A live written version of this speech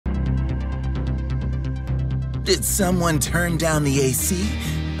Did someone turn down the AC?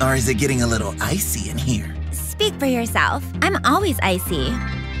 Or is it getting a little icy in here? Speak for yourself. I'm always icy.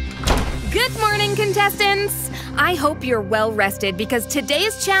 Good morning, contestants! I hope you're well rested because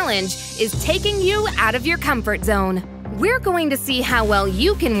today's challenge is taking you out of your comfort zone. We're going to see how well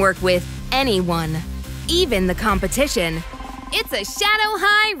you can work with anyone, even the competition. It's a Shadow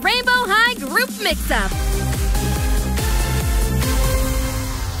High, Rainbow High group mix-up.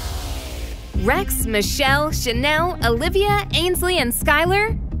 Rex, Michelle, Chanel, Olivia, Ainsley, and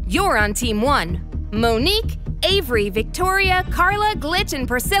Skylar, you're on Team 1. Monique, Avery, Victoria, Carla, Glitch, and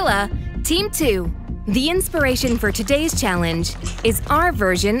Priscilla, Team 2. The inspiration for today's challenge is our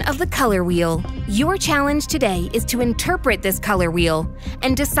version of the color wheel. Your challenge today is to interpret this color wheel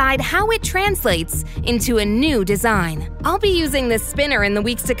and decide how it translates into a new design. I'll be using this spinner in the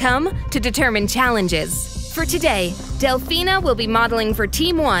weeks to come to determine challenges. For today, Delphina will be modeling for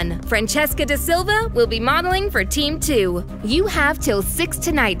Team 1. Francesca da Silva will be modeling for Team 2. You have till 6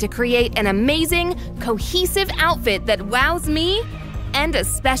 tonight to create an amazing, cohesive outfit that wows me and a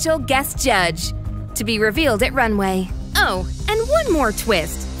special guest judge. To be revealed at Runway. Oh, and one more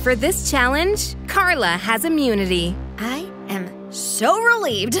twist. For this challenge, Carla has immunity. I am so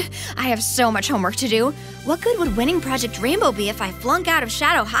relieved. I have so much homework to do. What good would winning Project Rainbow be if I flunk out of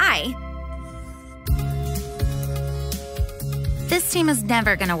Shadow High? This team is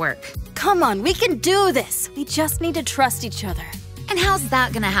never gonna work. Come on, we can do this. We just need to trust each other. And how's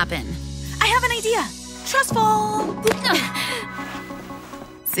that gonna happen? I have an idea. Trust fall.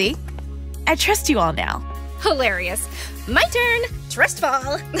 See? I trust you all now. Hilarious. My turn. Trust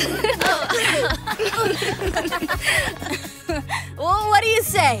fall. Well, what do you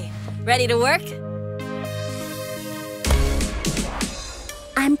say? Ready to work?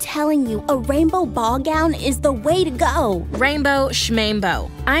 I'm telling you, a rainbow ball gown is the way to go. Rainbow schmainbow.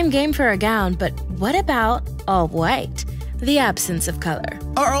 I'm game for a gown, but what about all white? The absence of color.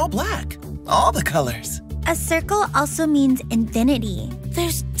 Or all black? All the colors. A circle also means infinity.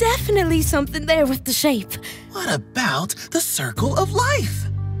 There's definitely something there with the shape. What about the circle of life?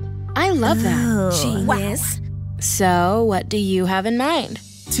 I love that. Genius. So, what do you have in mind?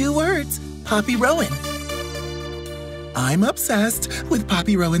 2 words, Poppy Rowan. I'm obsessed with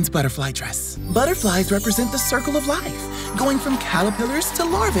Poppy Rowan's butterfly dress. Butterflies represent the circle of life, going from caterpillars to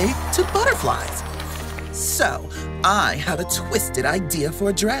larvae to butterflies. So, I have a twisted idea for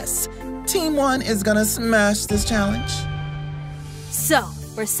a dress. Team 1 is gonna smash this challenge. So,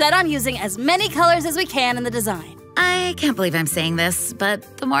 we're set on using as many colors as we can in the design. I can't believe I'm saying this,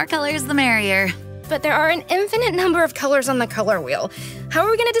 but the more colors, the merrier. But there are an infinite number of colors on the color wheel. How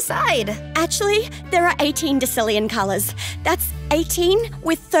are we gonna decide? Actually, there are 18 decillion colors. That's 18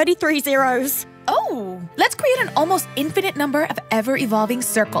 with 33 zeros. Oh, let's create an almost infinite number of ever-evolving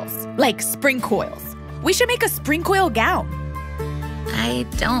circles, like spring coils. We should make a spring coil gown. I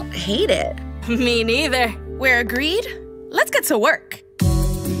don't hate it. Me neither. We're agreed? Let's get to work.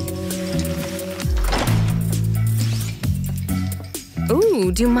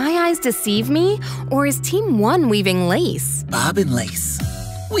 Ooh, do my eyes deceive me? Or is Team 1 weaving lace? Bobbin lace.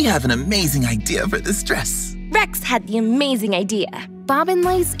 We have an amazing idea for this dress. Rex had the amazing idea. Bobbin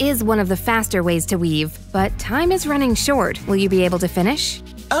lace is one of the faster ways to weave, but time is running short. Will you be able to finish?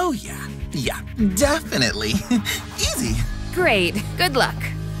 Oh yeah, definitely. Easy. Great, good luck.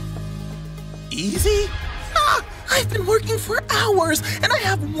 Easy? Ah, I've been working for hours, and I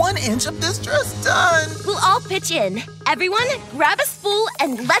have 1 inch of this dress done. We'll all pitch in. Everyone, grab a spool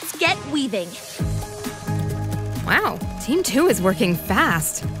and let's get weaving. Wow, Team 2 is working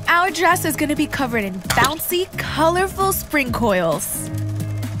fast. Our dress is gonna be covered in bouncy, colorful spring coils.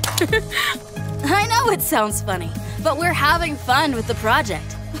 I know it sounds funny, but we're having fun with the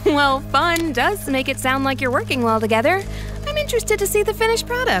project. Well, fun does make it sound like you're working well together. I'm interested to see the finished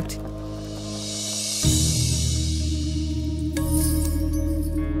product.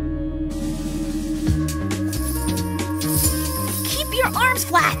 Keep your arms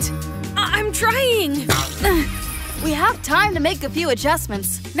flat. I'm trying. We have time to make a few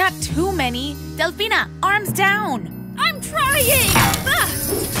adjustments. Not too many. Delphina, arms down. I'm trying.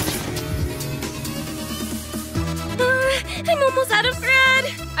 I'm almost out of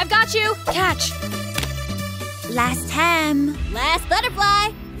thread. I've got you. Catch. Last hem. Last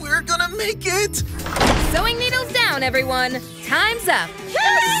butterfly. We're gonna make it. Sewing needles down, everyone. Time's up.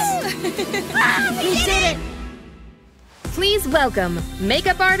 Yes! We did it. Please welcome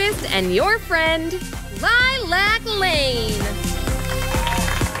makeup artist and your friend, Lilac Lane.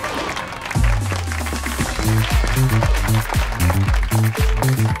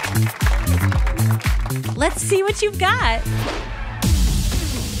 Let's see what you've got.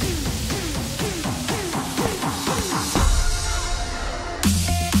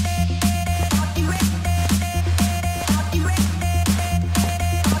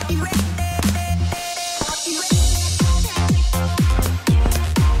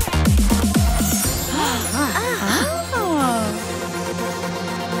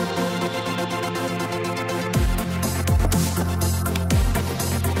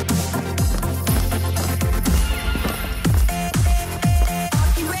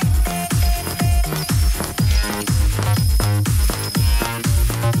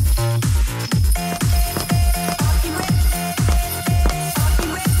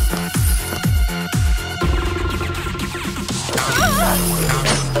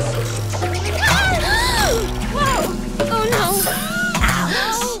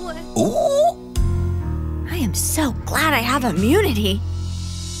 have immunity.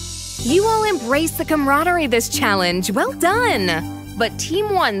 You all embraced the camaraderie this challenge. Well done! But Team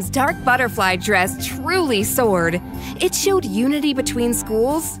 1's dark butterfly dress truly soared. It showed unity between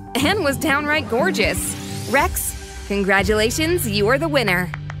schools and was downright gorgeous. Rex, congratulations, you are the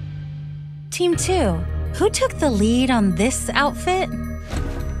winner. Team 2, who took the lead on this outfit?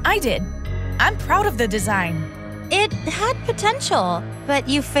 I did. I'm proud of the design. It had potential, but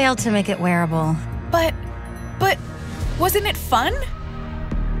you failed to make it wearable. But wasn't it fun?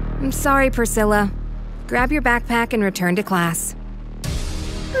 I'm sorry, Priscilla. Grab your backpack and return to class.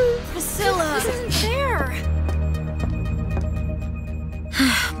 Priscilla, this isn't fair.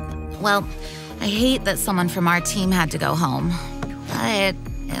 Well, I hate that someone from our team had to go home. But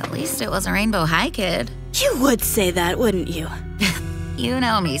at least it was a Rainbow High kid. You would say that, wouldn't you? You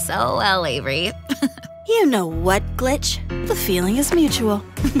know me so well, Avery. You know what, Glitch? The feeling is mutual.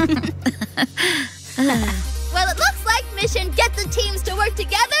 Well, it looks like mission Get the Teams to Work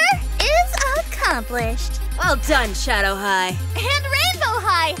Together is accomplished. Well done, Shadow High. And Rainbow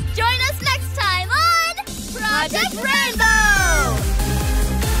High. Join us next time on Project Rainbow!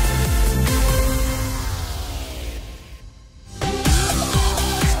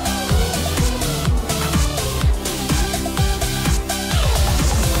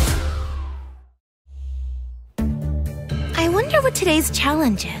 I wonder what today's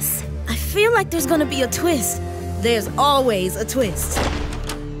challenge is. I feel like there's gonna be a twist. There's always a twist.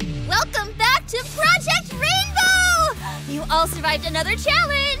 Welcome back to Project Rainbow! You all survived another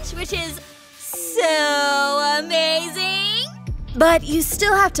challenge, which is so amazing! But you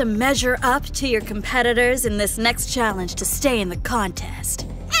still have to measure up to your competitors in this next challenge to stay in the contest.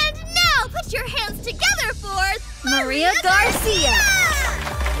 And now put your hands together for Maria Garcia!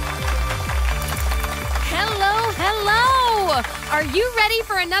 Hello, hello! Are you ready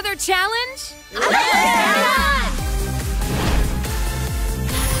for another challenge?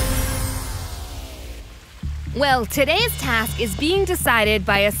 Well, today's task is being decided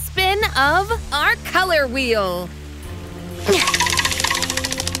by a spin of our color wheel.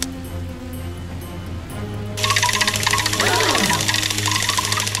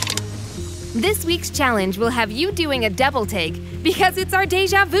 This week's challenge will have you doing a double take because it's our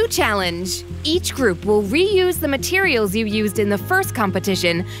Deja Vu challenge. Each group will reuse the materials you used in the first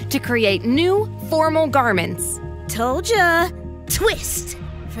competition to create new, formal garments. Told ya! Twist!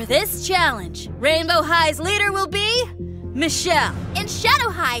 For this challenge, Rainbow High's leader will be Michelle. In Shadow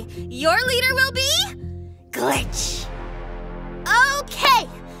High, your leader will be Glitch. Okay,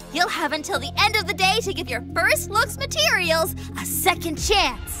 you'll have until the end of the day to give your first looks materials a second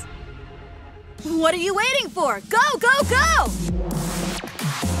chance. What are you waiting for? Go, go, go!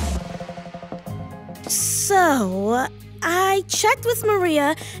 So, I checked with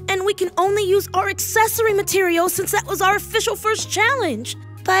Maria, and we can only use our accessory material since that was our official first challenge.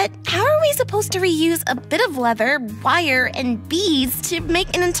 But how are we supposed to reuse a bit of leather, wire, and beads to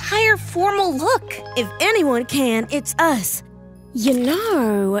make an entire formal look? If anyone can, it's us. You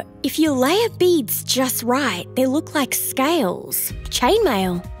know, if you layer beads just right, they look like scales.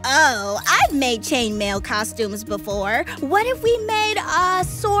 Chainmail. Oh, I've made chainmail costumes before. What if we made a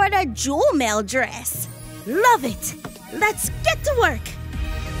sort of jewel mail dress? Love it! Let's get to work!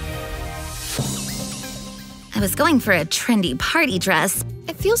 I was going for a trendy party dress.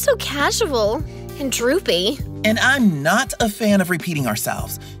 It feels so casual and droopy. And I'm not a fan of repeating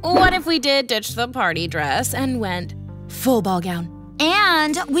ourselves. What if we did ditch the party dress and went full ball gown?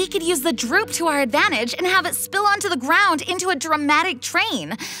 And we could use the droop to our advantage and have it spill onto the ground into a dramatic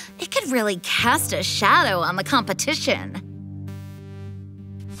train. It could really cast a shadow on the competition.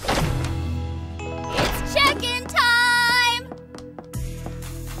 It's check-in time!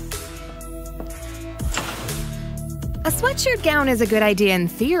 A sweatshirt gown is a good idea in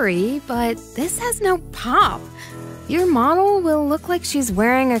theory, but this has no pop. Your model will look like she's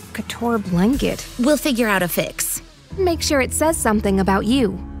wearing a couture blanket. We'll figure out a fix. Make sure it says something about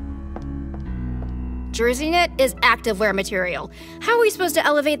you. Jersey knit is activewear material. How are we supposed to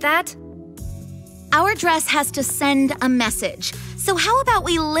elevate that? Our dress has to send a message. So how about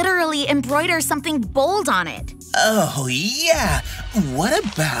we literally embroider something bold on it? Oh, yeah. What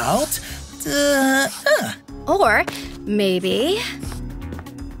about... Or maybe...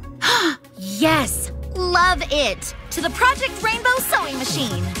 Yes! Love it! To the Project Rainbow sewing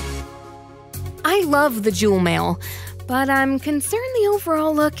machine! I love the jewel mail, but I'm concerned the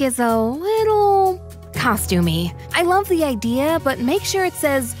overall look is a little costumey. I love the idea, but make sure it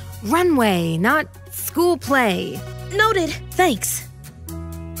says runway, not school play. Noted. Thanks.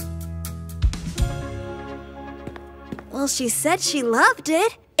 Well, she said she loved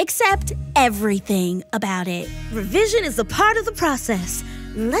it. Except everything about it. Revision is a part of the process.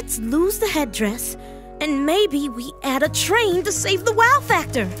 Let's lose the headdress, and maybe we add a train to save the wow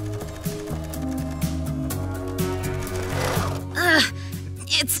factor.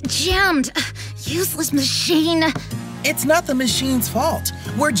 It's jammed. Useless machine. It's not the machine's fault.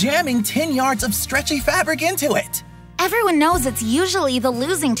 We're jamming 10 yards of stretchy fabric into it. Everyone knows it's usually the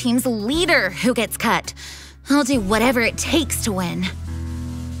losing team's leader who gets cut. I'll do whatever it takes to win.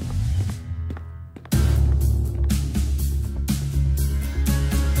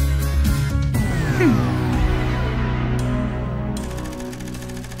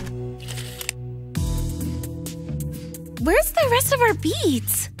 Where's the rest of our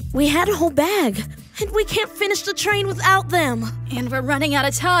beads? We had a whole bag, and we can't finish the train without them. And we're running out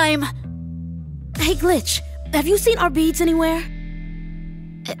of time. Hey, Glitch, have you seen our beads anywhere?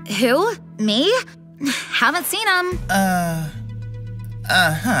 Who? Me? Haven't seen them.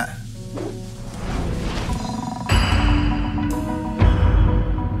 Uh-huh.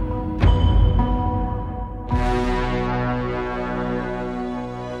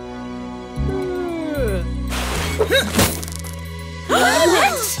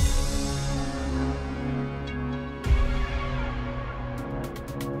 What?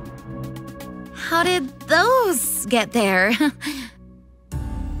 How did those get there?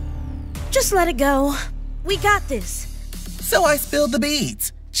 Just let it go. We got this. So I spilled the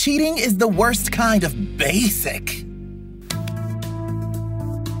beads. Cheating is the worst kind of basic.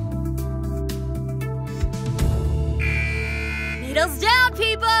 Needles down,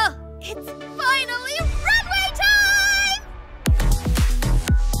 people! It's finally runway time!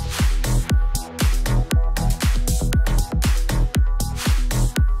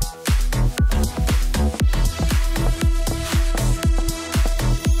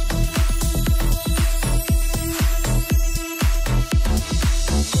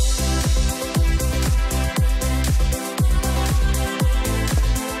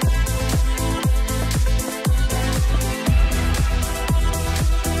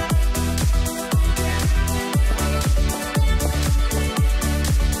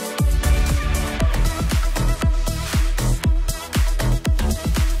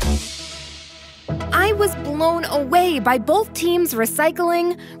 I was blown away by both teams'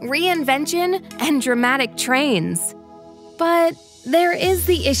 recycling, reinvention, and dramatic trains. But there is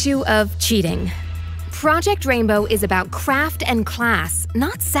the issue of cheating. Project Rainbow is about craft and class,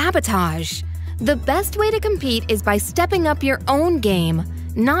 not sabotage. The best way to compete is by stepping up your own game,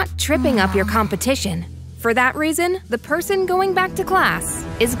 not tripping up your competition. For that reason, the person going back to class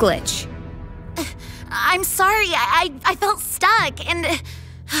is Glitch. I'm sorry, I felt stuck, and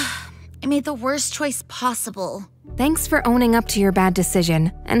I made the worst choice possible. Thanks for owning up to your bad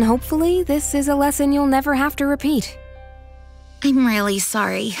decision, and hopefully this is a lesson you'll never have to repeat. I'm really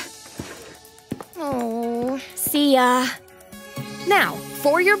sorry. Oh, see ya. Now,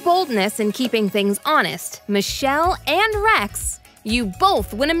 for your boldness in keeping things honest, Michelle and Rex, you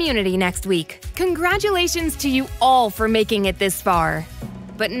both win immunity next week. Congratulations to you all for making it this far.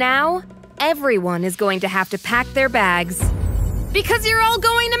 But now, everyone is going to have to pack their bags. Because you're all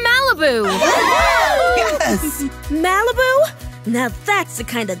going to Malibu! Yes! Malibu? Now that's the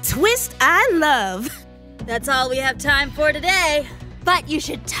kind of twist I love. That's all we have time for today. But you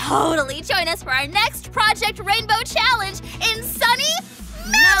should totally join us for our next Project Rainbow Challenge in sunny